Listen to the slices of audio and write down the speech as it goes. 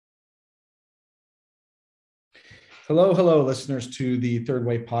Hello, listeners to the Third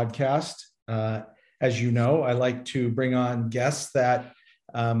Way podcast. As you know, I like to bring on guests that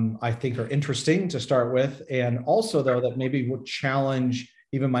I think are interesting to start with, and also, though, that maybe would challenge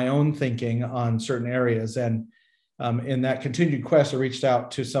even my own thinking on certain areas. And in that continued quest, I reached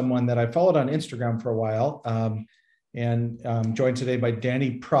out to someone that I followed on Instagram for a while, and joined today by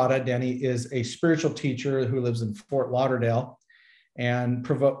Danny Prada. Danny is a spiritual teacher who lives in Fort Lauderdale and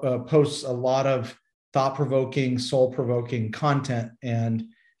posts a lot of thought-provoking, soul-provoking content. And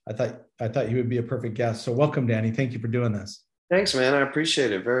I thought you would be a perfect guest. So welcome, Danny. Thank you for doing this. Thanks, man. I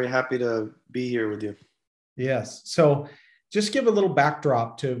appreciate it. Very happy to be here with you. Yes. So just give a little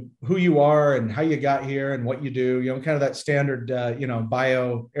backdrop to who you are and how you got here and what you do, kind of that standard,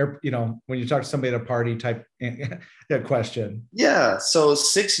 bio, when you talk to somebody at a party type question. Yeah. So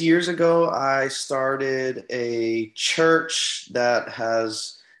 6 years ago, I started a church that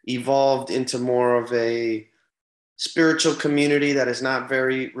has evolved into more of a spiritual community that is not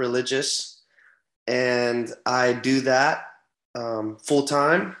very religious. And I do that full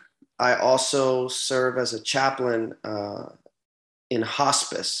time. I also serve as a chaplain in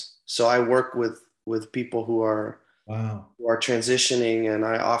hospice. So I work with people Wow. who are transitioning, and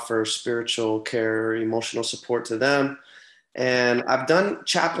I offer spiritual care, emotional support to them. And I've done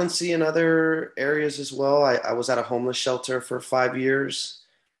chaplaincy in other areas as well. I was at a homeless shelter for 5 years.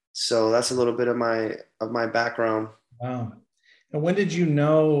 So that's a little bit of my background. Wow. And when did you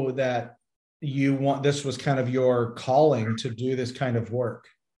know that this was kind of your calling to do this kind of work?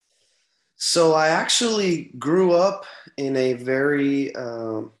 So I actually grew up in a very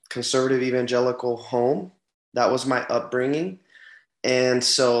conservative evangelical home. That was my upbringing. And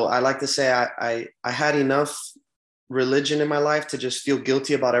so I like to say I had enough religion in my life to just feel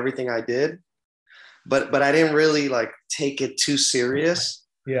guilty about everything I did. But I didn't really like take it too serious.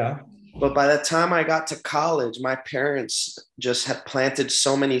 Yeah. But by the time I got to college, my parents just had planted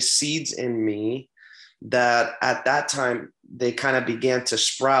so many seeds in me that at that time they kind of began to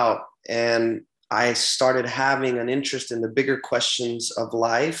sprout. And I started having an interest in the bigger questions of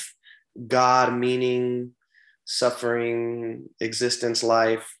life: God, meaning, suffering, existence,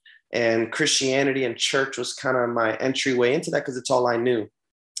 life. And Christianity and church was kind of my entryway into that because it's all I knew.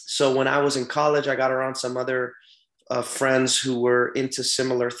 So when I was in college, I got around some other friends who were into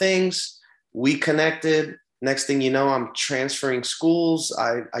similar things. We connected. Next thing you know, I'm transferring schools.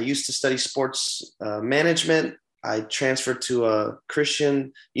 I used to study sports management. I transferred to a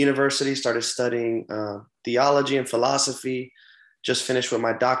Christian university, started studying theology and philosophy. Just finished with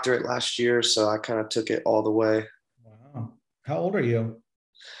my doctorate last year, so I kind of took it all the way. Wow. How old are you?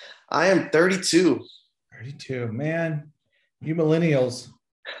 I am 32. 32. Man, you millennials,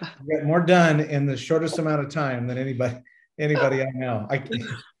 you get more done in the shortest amount of time than anybody I know.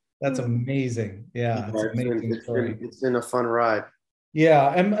 That's amazing. Yeah, Yeah, it's an it's been amazing it's been story. it's been a fun ride.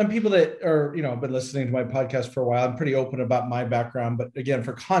 Yeah, and people that are, been listening to my podcast for a while, I'm pretty open about my background. But again,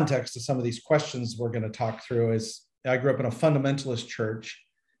 for context to some of these questions we're going to talk through is I grew up in a fundamentalist church,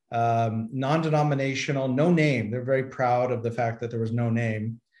 non-denominational, no name. They're very proud of the fact that there was no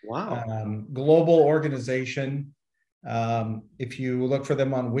name. Wow. Global organization. If you look for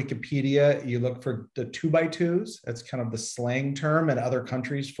them on Wikipedia, you look for the two by twos. That's kind of the slang term in other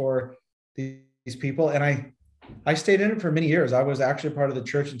countries for these people. And I stayed in it for many years. I was actually part of the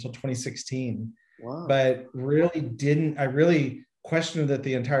church until 2016, Wow. but I really questioned it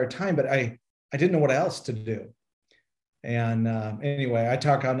the entire time, but I didn't know what else to do. And anyway, I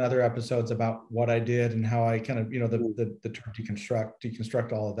talk on other episodes about what I did and how I kind of, the term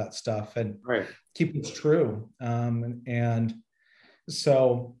deconstruct all of that stuff and Right. keep it true. And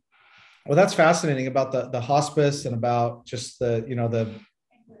so, well, that's fascinating about the hospice and about just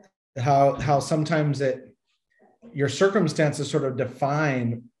how sometimes your circumstances sort of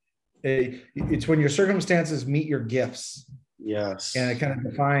define it's when your circumstances meet your gifts, and it Yes. kind of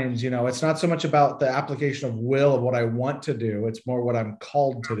defines, it's not so much about the application of will of what I want to do, it's more what I'm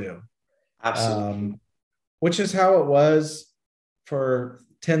called to do. Absolutely. Which is how it was for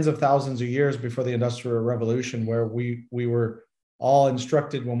tens of thousands of years before the Industrial Revolution, where we were all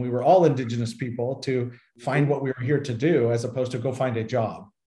instructed, when we were all indigenous people, to find what we were here to do as opposed to go find a job.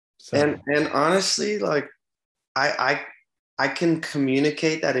 And So and honestly, like I I can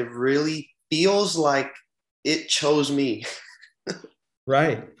communicate that it really feels like it chose me.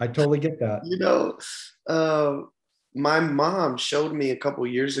 right, I totally get that. You know, um, my mom showed me a couple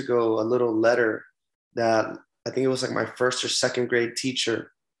years ago a little letter that I think it was like my first or second grade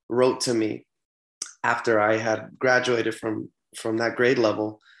teacher wrote to me after I had graduated from that grade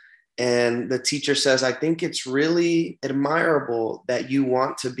level. And the teacher says, I think it's really admirable that you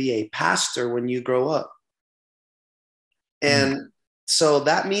want to be a pastor when you grow up. And so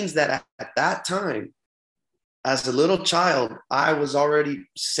that means that at that time, as a little child, I was already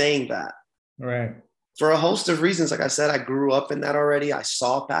saying that. Right. For a host of reasons. Like I said, I grew up in that already. I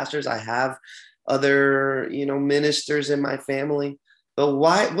saw pastors. I have other, ministers in my family. But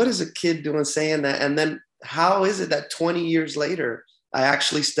what is a kid doing saying that? And then how is it that 20 years later, I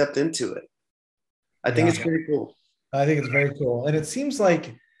actually stepped into it? I think Yeah. it's pretty cool. I think it's very cool. And it seems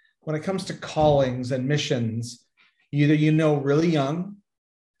like when it comes to callings and missions, either really young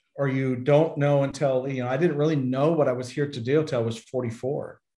or you don't know until, I didn't really know what I was here to do until I was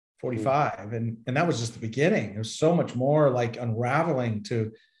 44, 45. And that was just the beginning. There's so much more like unraveling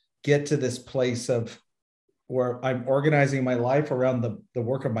to get to this place of where I'm organizing my life around the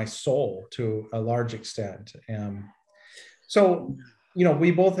work of my soul to a large extent. So,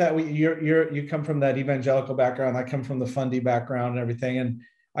 we both have, you come from that evangelical background. I come from the fundy background and everything. And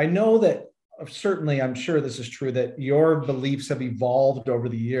I know that certainly, I'm sure this is true, that your beliefs have evolved over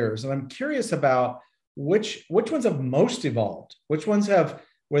the years. And I'm curious about which ones have most evolved, which ones have,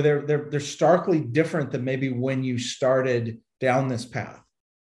 where they're starkly different than maybe when you started down this path.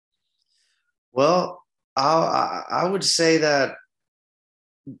 Well, I would say that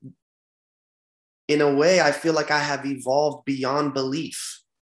in a way, I feel like I have evolved beyond belief.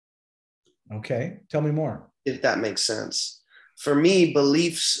 Okay. Tell me more. If that makes sense. For me,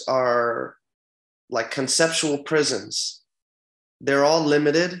 beliefs are like conceptual prisons. They're all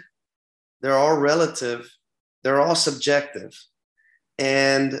limited. They're all relative. They're all subjective.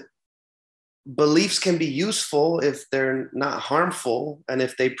 And beliefs can be useful if they're not harmful and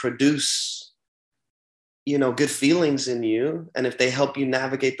if they produce good feelings in you, and if they help you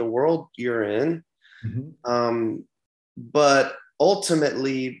navigate the world you're in. But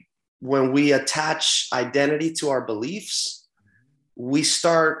ultimately, when we attach identity to our beliefs, we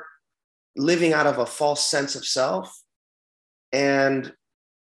start living out of a false sense of self. And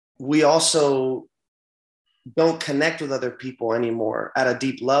we also don't connect with other people anymore at a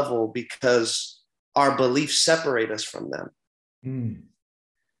deep level because our beliefs separate us from them.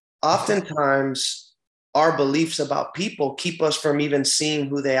 Oftentimes, our beliefs about people keep us from even seeing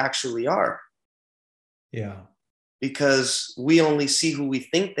who they actually are. Yeah. Because we only see who we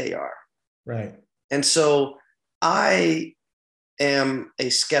think they are. Right. And so I am a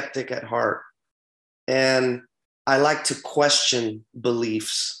skeptic at heart, and I like to question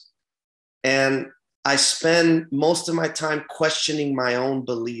beliefs. And I spend most of my time questioning my own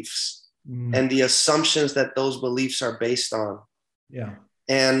beliefs and the assumptions that those beliefs are based on. Yeah.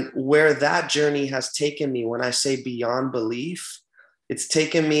 And where that journey has taken me, when I say beyond belief, it's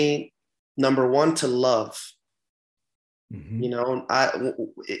taken me, number one, to love.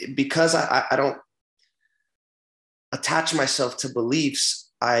 Because I don't attach myself to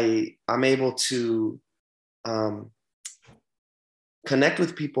beliefs, I'm able to connect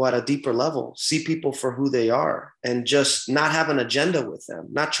with people at a deeper level, see people for who they are, and just not have an agenda with them,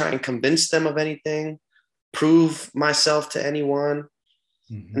 not try and convince them of anything, prove myself to anyone.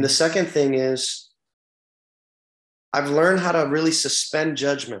 And the second thing is, I've learned how to really suspend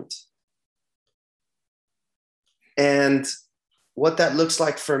judgment. And what that looks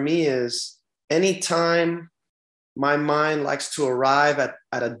like for me is, anytime my mind likes to arrive at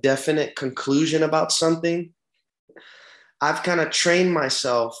a definite conclusion about something, I've kind of trained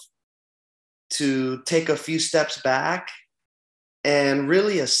myself to take a few steps back and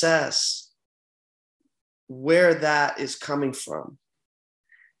really assess where that is coming from.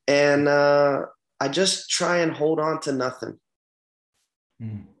 And I just try and hold on to nothing.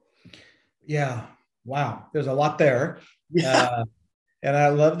 Yeah. Wow. There's a lot there. Yeah. And I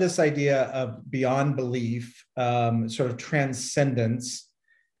love this idea of beyond belief, sort of transcendence.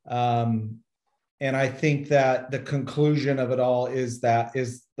 And I think that the conclusion of it all is that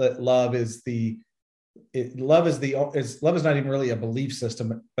love is not even really a belief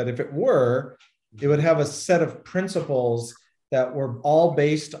system, but if it were, it would have a set of principles that were all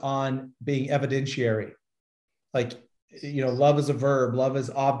based on being evidentiary. Like, love is a verb, love is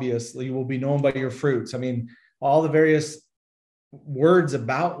obvious, you will be known by your fruits. I mean, all the various words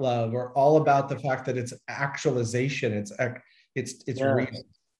about love are all about the fact that it's actualization. It's real.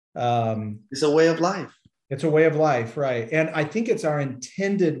 It's a way of life. It's a way of life, right? And I think it's our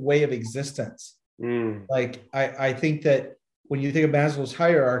intended way of existence. Like, I think that when you think of Maslow's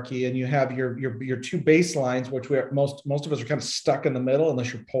hierarchy and you have your two baselines, which most of us are kind of stuck in the middle,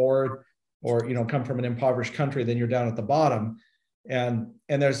 unless you're poor or come from an impoverished country, then you're down at the bottom. And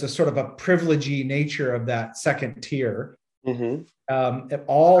there's this sort of a privilegey nature of that second tier. A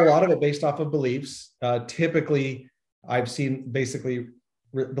lot of it based off of beliefs. Typically, I've seen basically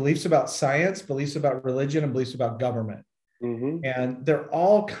beliefs about science, beliefs about religion, and beliefs about government. Mm-hmm. and they're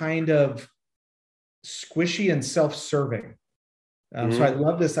all kind of squishy and self-serving. So I Mm-hmm.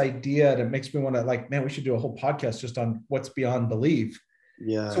 love this idea, and it makes me want to, like, man, we should do a whole podcast just on what's beyond belief. So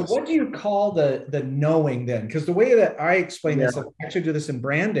Yes. what do you call the knowing then? Because the way that I explain Yeah. this, I actually do this in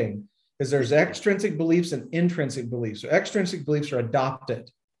branding, is there's extrinsic beliefs and intrinsic beliefs. So extrinsic beliefs are adopted.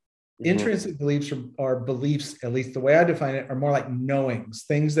 Mm-hmm. Intrinsic beliefs are beliefs, at least the way I define it, are more like knowings,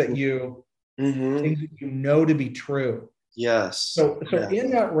 Mm-hmm. things that you know to be true. Yes. So Yeah.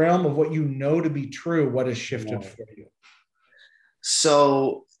 in that realm of what you know to be true, what has shifted Yeah. for you?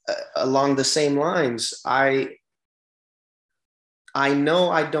 So along the same lines, I know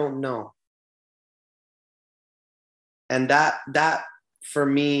I don't know. And that for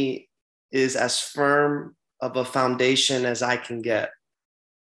me is as firm of a foundation as I can get,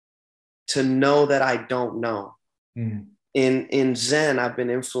 to know that I don't know. Mm. In Zen, I've been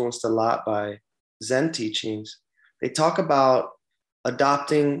influenced a lot by Zen teachings. They talk about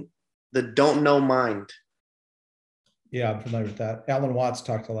adopting the don't know mind. Yeah, I'm familiar with that. Alan Watts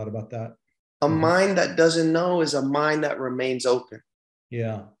talked a lot about that. A Mm-hmm. mind that doesn't know is a mind that remains open.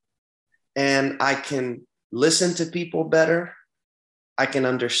 Yeah. And I can listen to people better. I can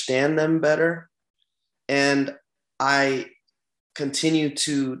understand them better. And I continue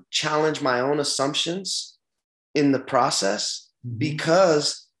to challenge my own assumptions in the process, Mm-hmm.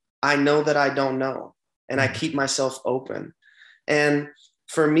 because I know that I don't know, and I Mm-hmm. keep myself open. And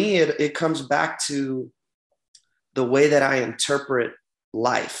for me, it comes back to the way that I interpret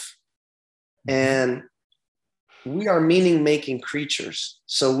life. Mm-hmm. And we are meaning making creatures.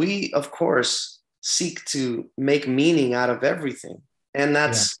 So we, of course, seek to make meaning out of everything. And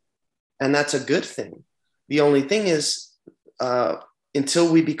that's a good thing. The only thing is,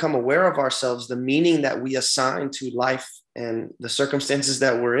 until we become aware of ourselves, the meaning that we assign to life and the circumstances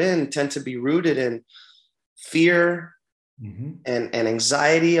that we're in tend to be rooted in fear, Mm-hmm. and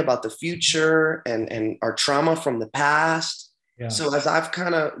anxiety about the future, and our trauma from the past. Yeah. So as I've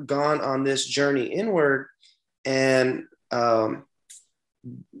kind of gone on this journey inward, and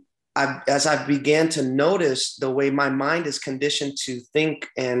as I began to notice the way my mind is conditioned to think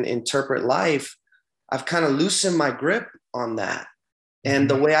and interpret life, I've kind of loosened my grip on that. And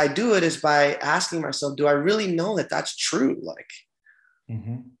the way I do it is by asking myself, do I really know that that's true? Like,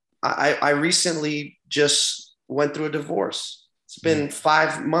 mm-hmm. I recently just went through a divorce. It's been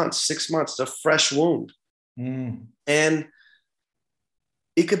 5 months, 6 months, a fresh wound. Mm. And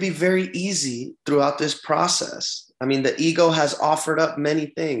it could be very easy throughout this process. I mean, the ego has offered up many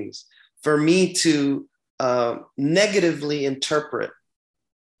things for me to negatively interpret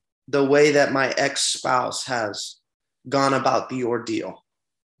the way that my ex-spouse has gone about the ordeal.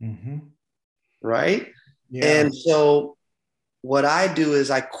 Mm-hmm. Right? Yeah. And so what I do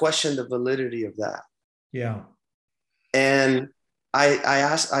is I question the validity of that. Yeah. And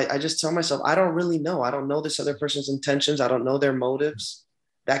I just tell myself, I don't really know. I don't know this other person's intentions. I don't know their motives.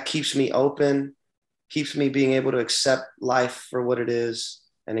 That keeps me open, keeps me being able to accept life for what it is,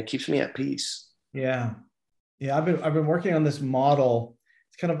 and it keeps me at peace. Yeah. Yeah. I've been working on this model.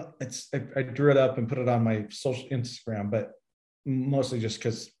 I drew it up and put it on my social Instagram, but mostly just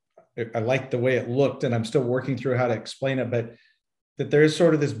because I liked the way it looked, and I'm still working through how to explain it. But that there is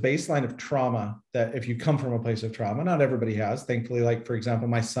sort of this baseline of trauma, that if you come from a place of trauma, not everybody has, thankfully. Like, for example,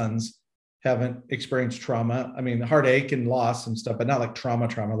 my sons haven't experienced trauma. I mean, heartache and loss and stuff, but not like trauma,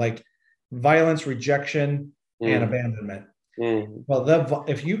 like violence, rejection, and abandonment. Well,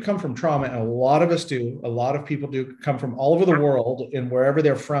 if you come from trauma, and a lot of us do, a lot of people do come from all over the world, and wherever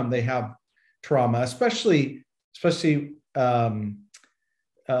they're from, they have trauma, especially people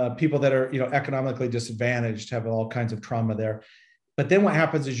that are, economically disadvantaged have all kinds of trauma there. But then what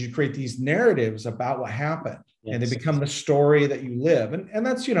happens is you create these narratives about what happened, and they become the story that you live. And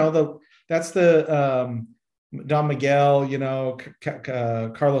that's, that's the Don Miguel,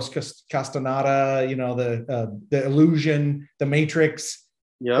 Carlos Castaneda, the illusion, the matrix.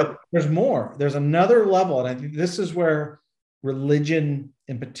 Yep. But there's more. There's another level. And I think this is where religion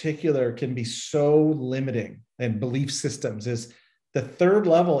in particular can be so limiting, and belief systems. Is the third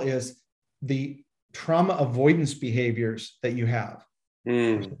level is the trauma avoidance behaviors that you have.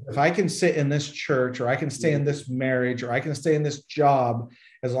 If I can sit in this church, or I can stay in this marriage, or I can stay in this job,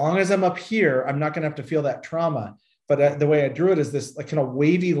 as long as I'm up here, I'm not going to have to feel that trauma. But the way I drew it is this like kind of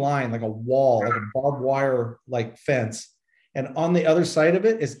wavy line, like a wall, like a barbed wire, like fence. And on the other side of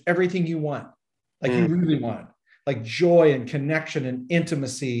it is everything you want, like you really want, like joy and connection and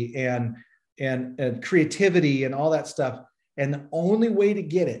intimacy and creativity and all that stuff. And the only way to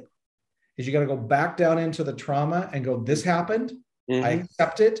get it is you got to go back down into the trauma and go, this happened. I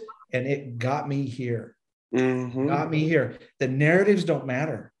accept it, and it got me here. Got me here. The narratives don't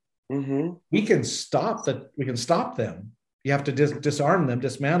matter. We can stop them. You have to disarm them,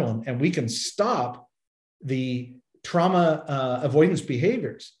 dismantle them, and we can stop the trauma avoidance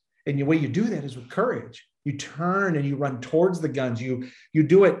behaviors. And the way you do that is with courage. You turn and you run towards the guns. You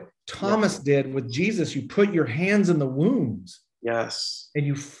do what Thomas did with Jesus. You put your hands in the wounds. Yes. And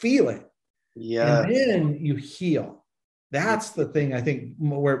you feel it. Yeah. And then you heal. That's the thing, I think,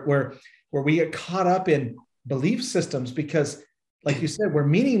 where we get caught up in belief systems, because like you said, we're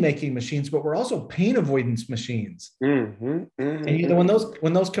meaning making machines, but we're also pain avoidance machines. And when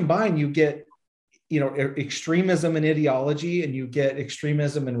those combine, you get, extremism in ideology, and you get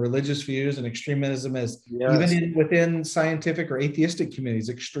extremism in religious views, and extremism as even within scientific or atheistic communities,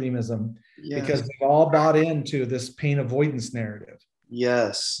 extremism, because they've all bought into this pain avoidance narrative.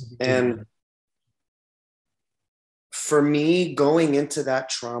 Yes. And for me, going into that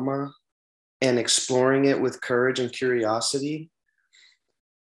trauma and exploring it with courage and curiosity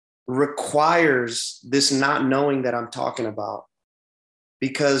requires this not knowing that I'm talking about,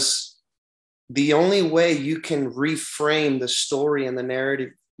 because the only way you can reframe the story and the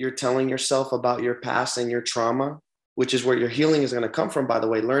narrative you're telling yourself about your past and your trauma, which is where your healing is going to come from, by the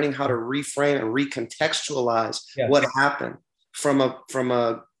way, learning how to reframe and recontextualize what happened from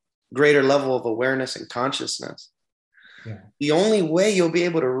a greater level of awareness and consciousness. The only way you'll be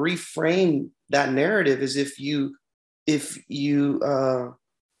able to reframe that narrative is if you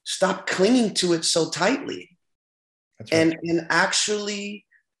stop clinging to it so tightly. That's right. And actually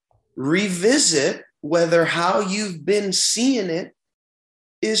revisit whether how you've been seeing it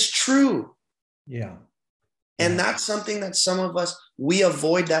is true. And that's something that some of us, we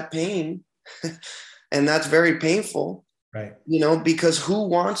avoid that pain. And that's very painful, right? Because who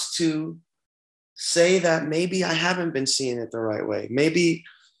wants to say that maybe I haven't been seeing it the right way? Maybe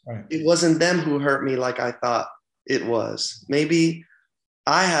it wasn't them who hurt me like I thought it was. Maybe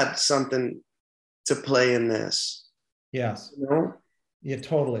I had something to play in this. Yes. Yeah,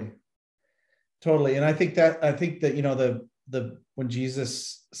 totally. And I think that the when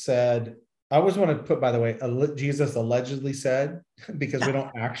Jesus said, I always want to put, by the way, Jesus allegedly said, because we don't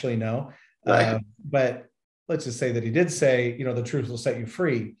actually know, but let's just say that he did say, the truth will set you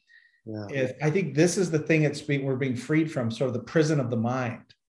free. I think this is the thing we're being freed from, sort of the prison of the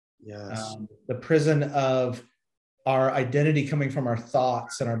mind. The prison of our identity coming from our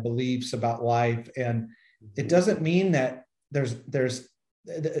thoughts and our beliefs about life. And it doesn't mean that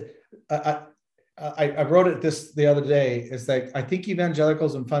I wrote it the other day, is that I think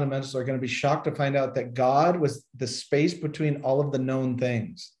evangelicals and fundamentalists are going to be shocked to find out that God was the space between all of the known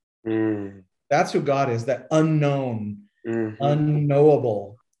things. That's who God is, that unknown,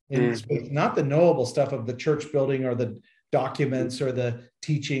 unknowable, in space, not the knowable stuff of the church building or the documents or the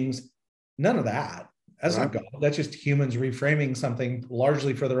teachings. None of that. That's not God. That's just humans reframing something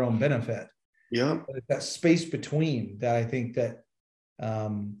largely for their own benefit. But it's that space between that I think that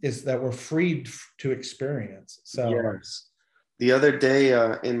is that we're freed to experience. So the other day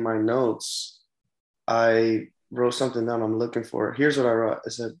in my notes, I wrote something down. I'm looking for it. Here's what I wrote. I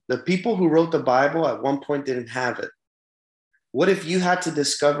said, the people who wrote the Bible at one point didn't have it. What if you had to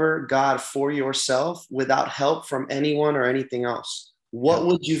discover God for yourself without help from anyone or anything else? What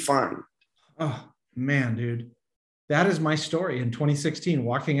would you find? Oh, man, dude. That is my story in 2016,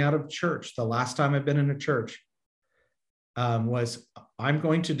 walking out of church. The last time I've been in a church was, I'm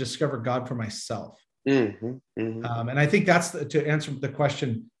going to discover God for myself. And I think that's to answer the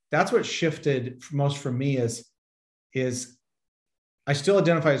question, that's what shifted most for me is I still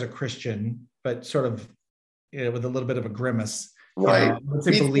identify as a Christian, but sort of with a little bit of a grimace. I would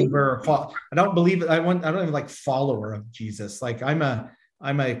say believer. I don't believe it. I don't even like follower of Jesus. Like I'm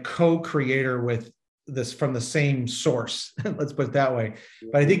a co-creator with this from the same source. Let's put it that way.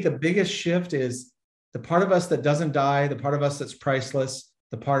 But I think the biggest shift is the part of us that doesn't die, the part of us that's priceless,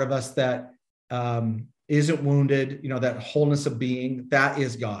 the part of us that isn't wounded, that wholeness of being, that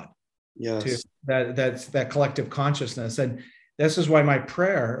is God. That's that collective consciousness. And this is why my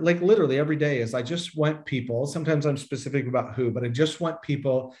prayer, like literally every day, is I just want people, sometimes I'm specific about who, but I just want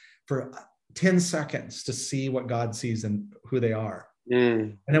people for 10 seconds to see what God sees and who they are.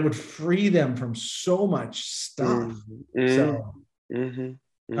 And it would free them from so much stuff.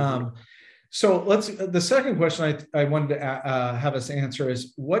 So the second question I wanted to have us answer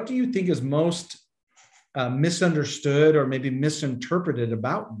is, what do you think is most misunderstood or maybe misinterpreted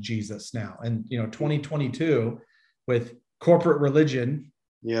about Jesus now? And, 2022 with corporate religion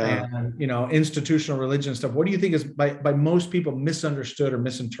and, institutional religion stuff, what do you think is by most people misunderstood or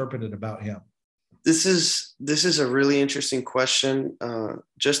misinterpreted about him? This is a really interesting question.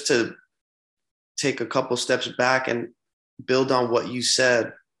 Just to take a couple steps back and build on what you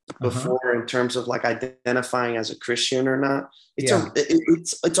said before in terms of like identifying as a Christian or not.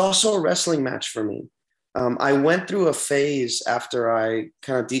 It's also a wrestling match for me. I went through a phase after I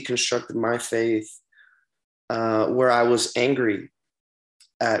kind of deconstructed my faith where I was angry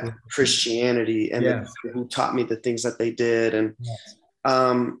at Christianity and the people who taught me the things that they did. And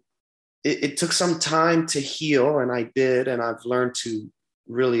it took some time to heal, and I did. And I've learned to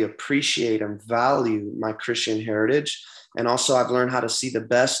really appreciate and value my Christian heritage. And also I've learned how to see the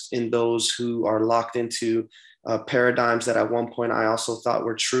best in those who are locked into paradigms that at one point I also thought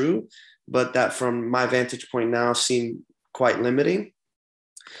were true, but that from my vantage point now seem quite limiting.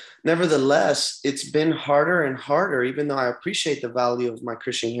 Nevertheless, it's been harder and harder, even though I appreciate the value of my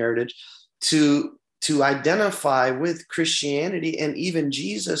Christian heritage, to identify with Christianity and even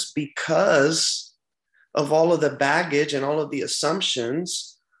Jesus because of all of the baggage and all of the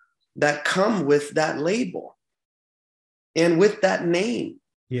assumptions that come with that label and with that name.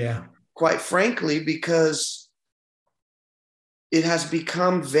 Yeah. Quite frankly, because it has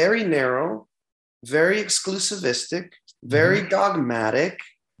become very narrow, very exclusivistic, very dogmatic.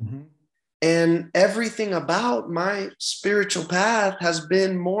 And everything about my spiritual path has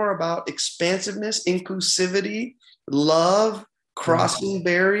been more about expansiveness, inclusivity, love, crossing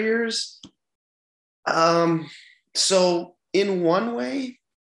barriers. So in one way,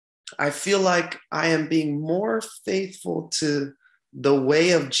 I feel like I am being more faithful to the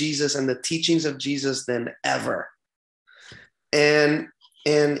way of Jesus and the teachings of Jesus than ever. And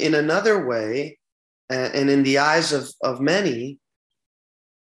in another way, and in the eyes of many,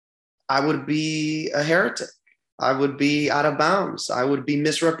 I would be a heretic. I would be out of bounds. I would be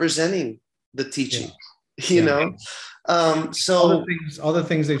misrepresenting the teaching, you know? So all the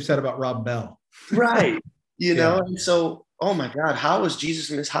things they've said about Rob Bell. Right. You know, and so, oh my God, how is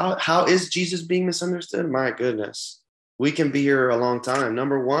Jesus being misunderstood? My goodness, we can be here a long time.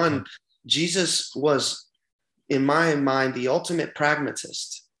 Number one, Jesus was, in my mind, the ultimate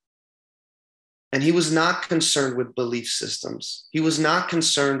pragmatist. And he was not concerned with belief systems. He was not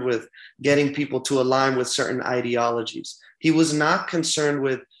concerned with getting people to align with certain ideologies. He was not concerned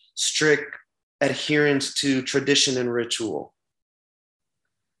with strict adherence to tradition and ritual.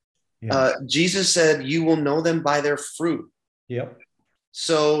 Jesus said, you will know them by their fruit. Yep.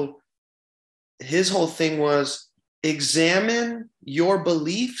 So his whole thing was examine your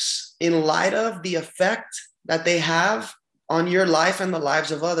beliefs in light of the effect that they have on your life and the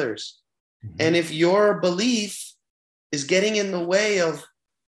lives of others. And if your belief is getting in the way of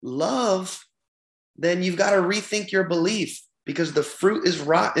love, then you've got to rethink your belief because the fruit is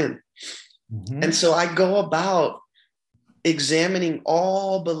rotten. And so I go about examining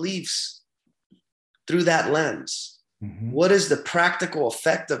all beliefs through that lens. What is the practical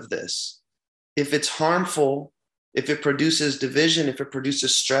effect of this? If it's harmful, if it produces division, if it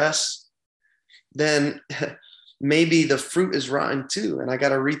produces stress, then maybe the fruit is rotten too. And I got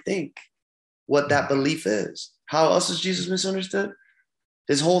to rethink what that belief is. How else is Jesus misunderstood?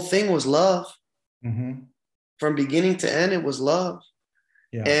 His whole thing was love. From beginning to end, it was love.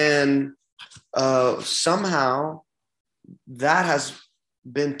 And somehow that has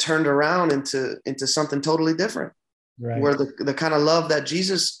been turned around into something totally different. Where the kind of love that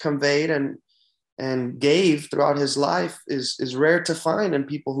Jesus conveyed and gave throughout his life is rare to find in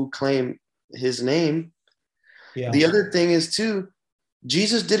people who claim his name. The other thing is too,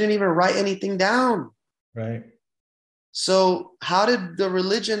 Jesus didn't even write anything down. Right. So how did the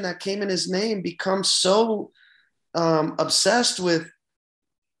religion that came in his name become so obsessed with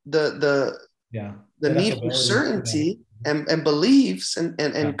the need for certainty and beliefs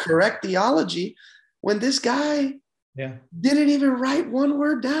and correct theology when this guy didn't even write one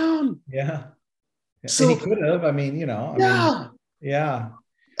word down? So and he could have. I mean,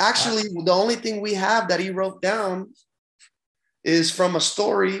 Actually, the only thing we have that he wrote down is from a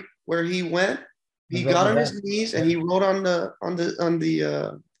story where he got on his knees and he wrote on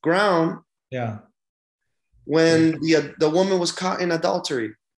the ground. When the woman was caught in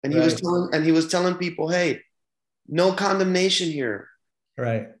adultery, and he was telling people, "Hey, no condemnation here.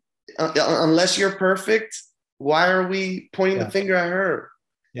 Right. Unless you're perfect, why are we pointing the finger at her?"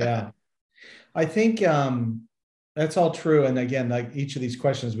 I think that's all true. And again, like each of these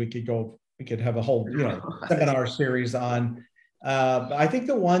questions, we could have a whole seminar series on. But I think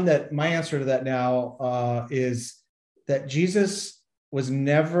the one that my answer to that now is that Jesus he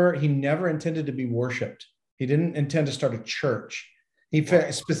never intended to be worshiped. He didn't intend to start a church. He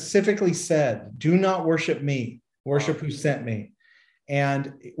specifically said, do not worship me, worship who sent me.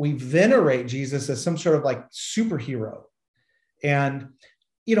 And we venerate Jesus as some sort of like superhero. And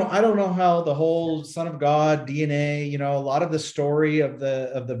I don't know how the whole Son of God DNA, a lot of the story of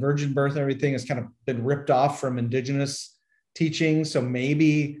the virgin birth and everything has kind of been ripped off from indigenous teaching. So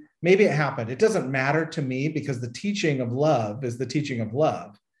maybe it happened. It doesn't matter to me because the teaching of love is the teaching of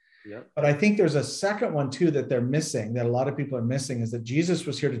love. Yep. But I think there's a second one too that they're missing, that a lot of people are missing, is that Jesus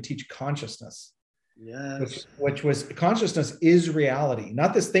was here to teach consciousness. Yes. Which was, consciousness is reality,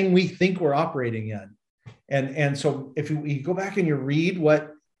 not this thing we think we're operating in. And so if you go back and you read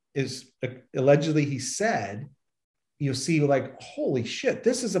what is allegedly he said, you'll see like, holy shit,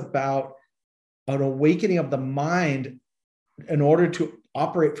 this is about an awakening of the mind in order to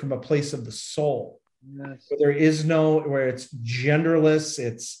operate from a place of the soul. Yes. Where it's genderless,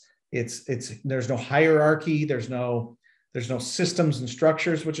 it's there's no hierarchy, there's no systems and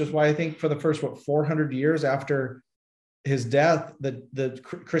structures, which is why I think for the first 400 years after his death, the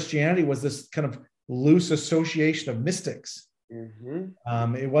Christianity was this kind of loose association of mystics.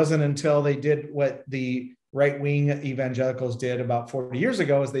 Mm-hmm. It wasn't until they did what the right-wing evangelicals did about 40 years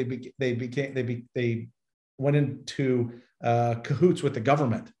ago, as they went into cahoots with the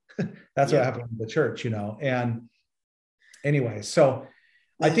government. That's what happened in the church, And anyway, so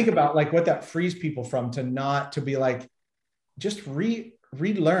I think about like what that frees people from, to be like, just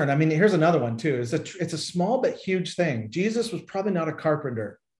relearn. I mean, here's another one too. It's a small but huge thing. Jesus was probably not a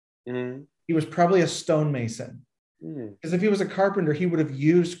carpenter. Mm-hmm. He was probably a stonemason. Because if he was a carpenter, he would have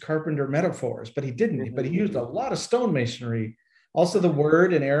used carpenter metaphors, but he didn't. Mm-hmm. But he used a lot of stonemasonry. Also, the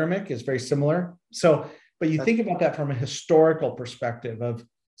word in Aramaic is very similar. So, but you think about that from a historical perspective of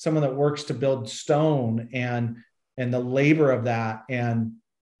someone that works to build stone and the labor of that, and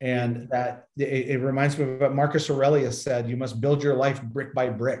that it reminds me of what Marcus Aurelius said: you must build your life brick by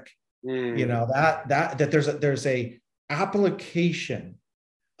brick. That there's a application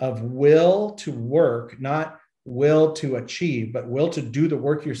of will to work, not will to achieve, but will to do the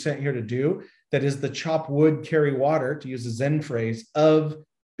work you're sent here to do. That is the chop wood, carry water, to use a Zen phrase, of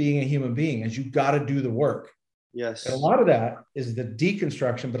being a human being, is you got to do the work. Yes. And a lot of that is the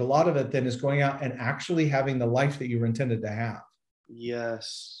deconstruction, but a lot of it then is going out and actually having the life that you were intended to have.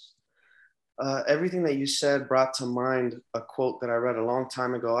 Yes. Everything that you said brought to mind a quote that I read a long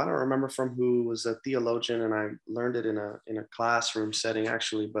time ago. I don't remember from who, was a theologian, and I learned it in a classroom setting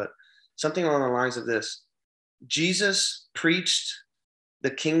actually, but something along the lines of this: Jesus preached the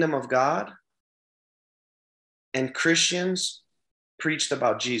kingdom of God, and Christians preached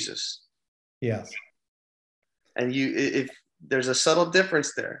about Jesus. Yes. And if there's a subtle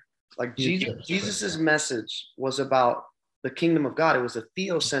difference there, like Jesus's message was about the kingdom of God. It was a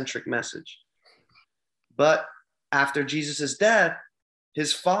theocentric message. But after Jesus's death,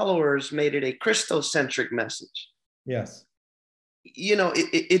 his followers made it a Christocentric message. Yes.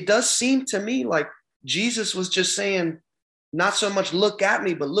 It does seem to me like Jesus was just saying, not so much look at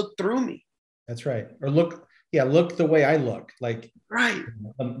me, but look through me. That's right. Or look the way I look, like right.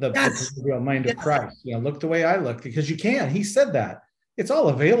 The mind of Christ. Look the way I look, because you can. He said that. It's all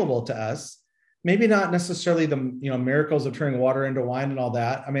available to us. Maybe not necessarily the miracles of turning water into wine and all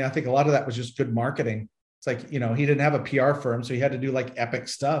that. I mean, I think a lot of that was just good marketing. It's like, he didn't have a PR firm, so he had to do like epic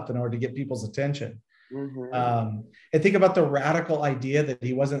stuff in order to get people's attention. Mm-hmm. And think about the radical idea that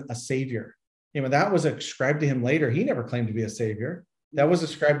he wasn't a savior. That was ascribed to him later. He never claimed to be a savior. That was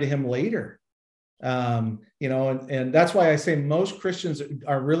ascribed to him later. And that's why I say most Christians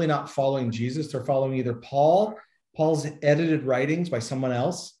are really not following Jesus. They're following either Paul's edited writings by someone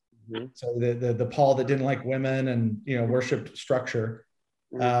else. Mm-hmm. So the Paul that didn't like women and, worshiped structure.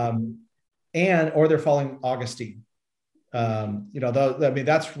 Mm-hmm. Or they're following Augustine.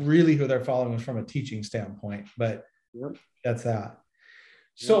 That's really who they're following from a teaching standpoint, but that's that.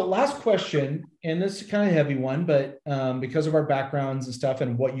 So last question, and this is kind of a heavy one, but because of our backgrounds and stuff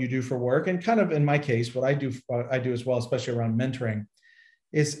and what you do for work, and kind of in my case, what I do as well, especially around mentoring,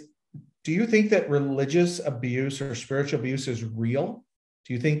 is, do you think that religious abuse or spiritual abuse is real?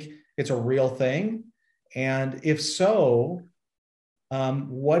 Do you think it's a real thing? And if so,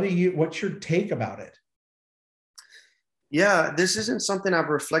 what's your take about it? Yeah, this isn't something I've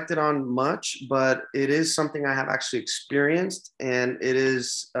reflected on much, but it is something I have actually experienced, and it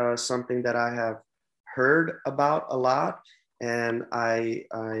is something that I have heard about a lot. And I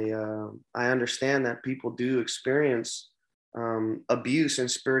understand that people do experience abuse in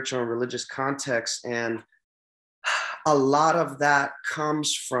spiritual and religious contexts, and a lot of that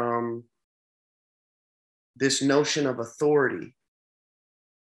comes from this notion of authority.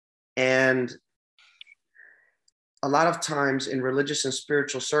 And a lot of times in religious and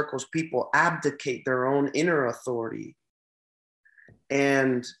spiritual circles, people abdicate their own inner authority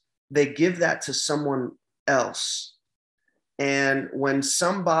and they give that to someone else. And when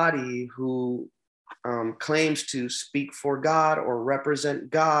somebody who claims to speak for God or represent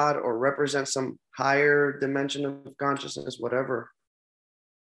some higher dimension of consciousness, whatever,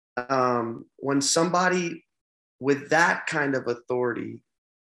 when somebody with that kind of authority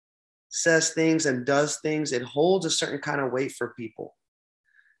says things and does things, it holds a certain kind of weight for people.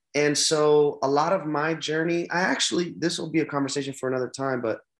 And so a lot of my journey, this will be a conversation for another time,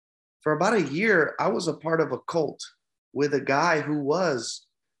 but for about a year, I was a part of a cult with a guy who was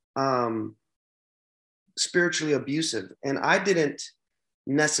spiritually abusive. And I didn't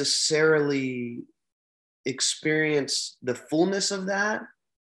necessarily experience the fullness of that,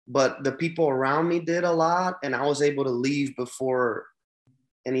 but the people around me did a lot. And I was able to leave before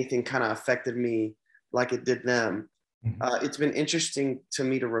anything kind of affected me like it did them. It's been interesting to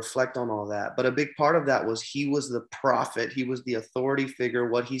me to reflect on all that. But a big part of that was he was the prophet. He was the authority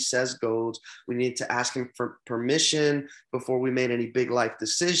figure. What he says goes. We needed to ask him for permission before we made any big life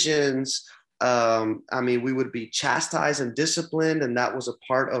decisions. We would be chastised and disciplined. And that was a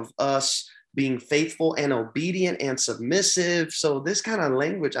part of us being faithful and obedient and submissive. So this kind of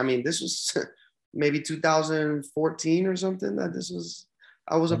language, this was maybe 2014 or something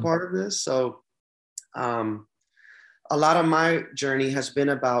I was a part of this. So, a lot of my journey has been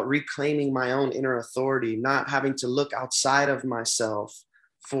about reclaiming my own inner authority, not having to look outside of myself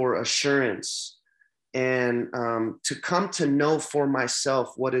for assurance, and to come to know for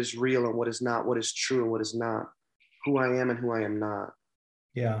myself what is real and what is not, what is true and what is not, who I am and who I am not.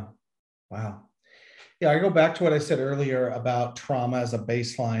 Yeah. Wow. Yeah. I go back to what I said earlier about trauma as a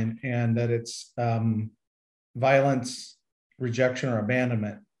baseline, and that it's violence, rejection, or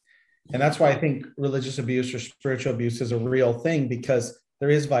abandonment. And that's why I think religious abuse or spiritual abuse is a real thing, because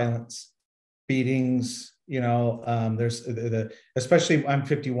there is violence, beatings, there's especially I'm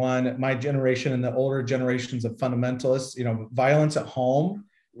 51, my generation and the older generations of fundamentalists, violence at home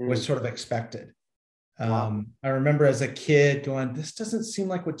was sort of expected. Wow. I remember as a kid going, this doesn't seem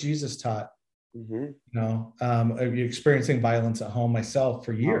like what Jesus taught. Experiencing violence at home myself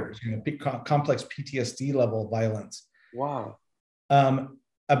for years, complex PTSD level violence. Wow.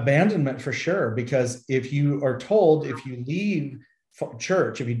 Abandonment for sure, because if you are told, if you leave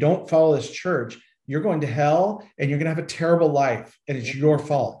church, if you don't follow this church, you're going to hell and you're going to have a terrible life and it's your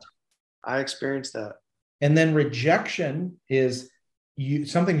fault. I experienced that. And then rejection is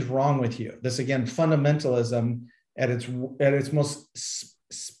something's wrong with you. This, again, fundamentalism at its most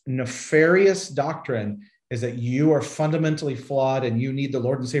nefarious doctrine is that you are fundamentally flawed and you need the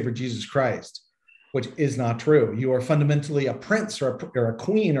Lord and Savior Jesus Christ, which is not true. You are fundamentally a prince or a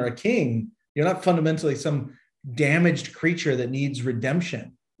queen or a king. You're not fundamentally some damaged creature that needs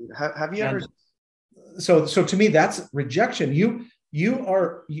redemption. Have you ever? So to me, that's rejection.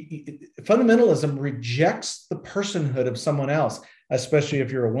 Fundamentalism rejects the personhood of someone else, especially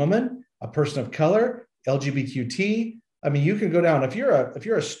if you're a woman, a person of color, LGBTQ. You can go down. If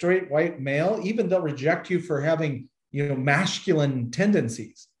you're a straight white male, even they'll reject you for having masculine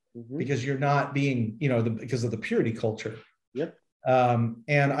tendencies. Because you're not being, because of the purity culture. Yep.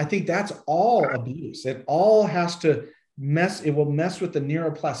 And I think that's all abuse. It all has to it will mess with the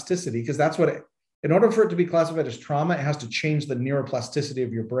neuroplasticity, because that's in order for it to be classified as trauma, it has to change the neuroplasticity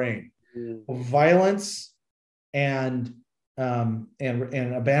of your brain. Violence and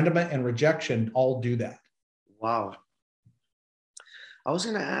abandonment and rejection all do that. Wow. I was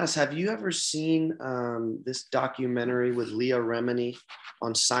going to ask, have you ever seen this documentary with Leah Remini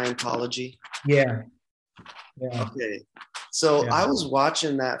on Scientology? Yeah. Okay. So I was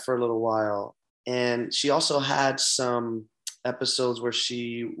watching that for a little while, and she also had some episodes where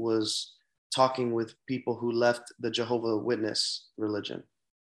she was talking with people who left the Jehovah's Witness religion.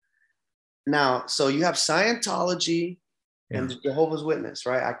 Now, so you have Scientology and the Jehovah's Witness,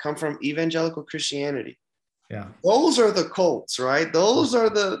 right? I come from evangelical Christianity. Yeah. Those are the cults, right? Those are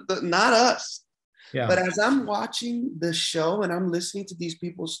the not us. Yeah. But as I'm watching the show and I'm listening to these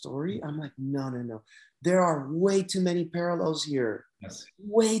people's story, I'm like, no. There are way too many parallels here. Yes.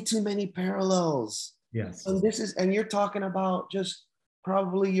 Way too many parallels. Yes. And you're talking about just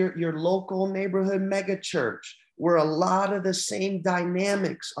probably your local neighborhood mega church, where a lot of the same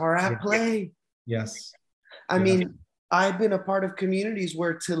dynamics are at play. Yes. I've been a part of communities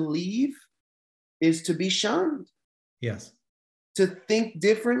where to leave is to be shunned. Yes. To think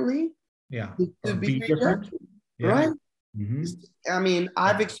differently. Yeah. To be different. Yeah. Right. Mm-hmm.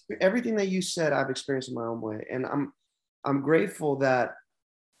 I've everything that you said, I've experienced in my own way. And I'm grateful that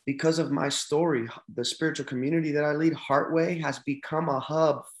because of my story, the spiritual community that I lead, Heartway, has become a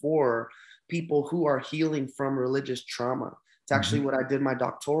hub for people who are healing from religious trauma, It's actually what I did my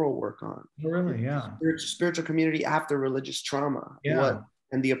doctoral work on. Oh, really? Yeah. Spiritual community after religious trauma. Yeah.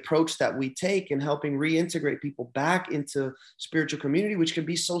 And the approach that we take in helping reintegrate people back into spiritual community, which can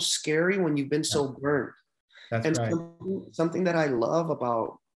be so scary when you've been so burned. That's And right. something that I love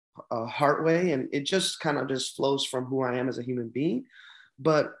about Heartway, and it just kind of just flows from who I am as a human being,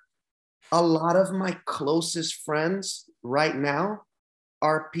 but a lot of my closest friends right now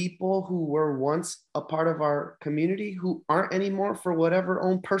are people who were once a part of our community who aren't anymore for whatever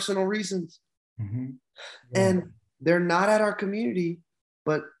own personal reasons. Mm-hmm. Yeah. And they're not at our community,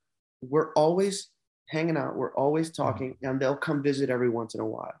 but we're always hanging out. We're always talking, and they'll come visit every once in a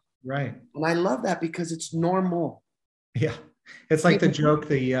while. Right. And I love that because it's normal. Yeah. It's like the joke,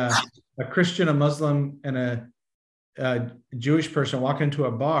 a Christian, a Muslim, and a Jewish person walk into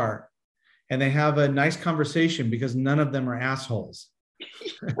a bar and they have a nice conversation because none of them are assholes.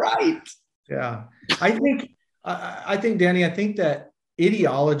 Right. Yeah. I think, Danny, I think that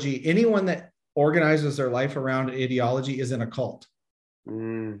ideology, anyone that organizes their life around ideology is in a cult.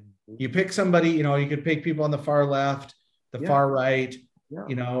 You pick somebody, you could pick people on the far left, the far right,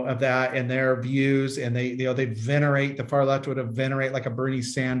 of that and their views. And they venerate, the far left would venerate like a Bernie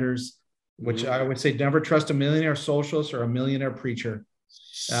Sanders, which I would say never trust a millionaire socialist or a millionaire preacher,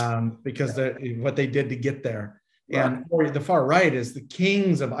 because what they did to get there. And the far right is the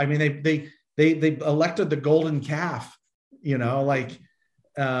kings of, they elected the golden calf,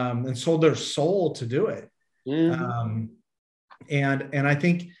 and sold their soul to do it. And I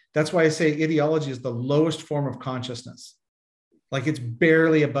think that's why I say ideology is the lowest form of consciousness. Like it's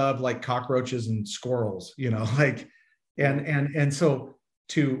barely above like cockroaches and squirrels, and so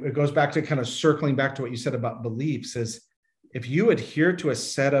it goes back to kind of circling back to what you said about beliefs is, if you adhere to a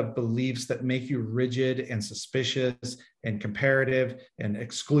set of beliefs that make you rigid and suspicious and comparative and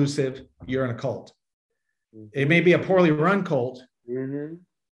exclusive, you're in a cult. It may be a poorly run cult,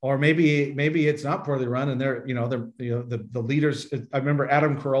 or maybe it's not poorly run, and the leaders. I remember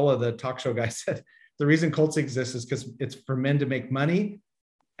Adam Carolla, the talk show guy, said the reason cults exist is because it's for men to make money,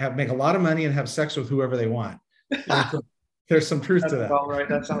 make a lot of money, and have sex with whoever they want. There's some truth to that. All right,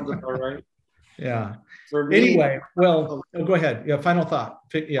 that sounds about right. Yeah. For me, anyway, well, go ahead. Yeah, final thought.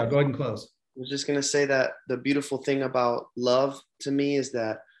 Yeah, go ahead and close. I was just going to say that the beautiful thing about love to me is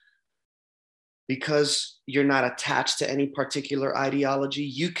that because you're not attached to any particular ideology,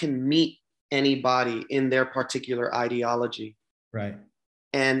 you can meet anybody in their particular ideology. Right.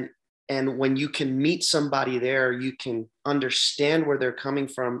 And when you can meet somebody there, you can understand where they're coming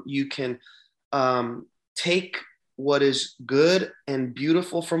from. You can take what is good and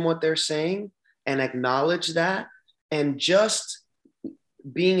beautiful from what they're saying and acknowledge that, and just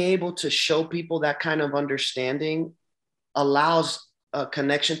being able to show people that kind of understanding allows a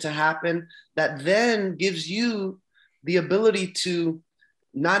connection to happen that then gives you the ability to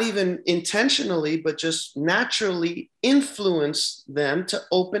not even intentionally, but just naturally influence them to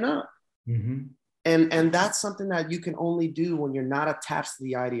open up. And that's something that you can only do when you're not attached to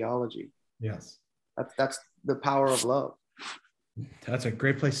the ideology. Yes. That's the power of love. That's a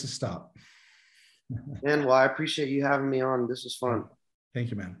great place to stop. And well, I appreciate you having me on. This was fun.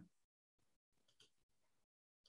 Thank you, man.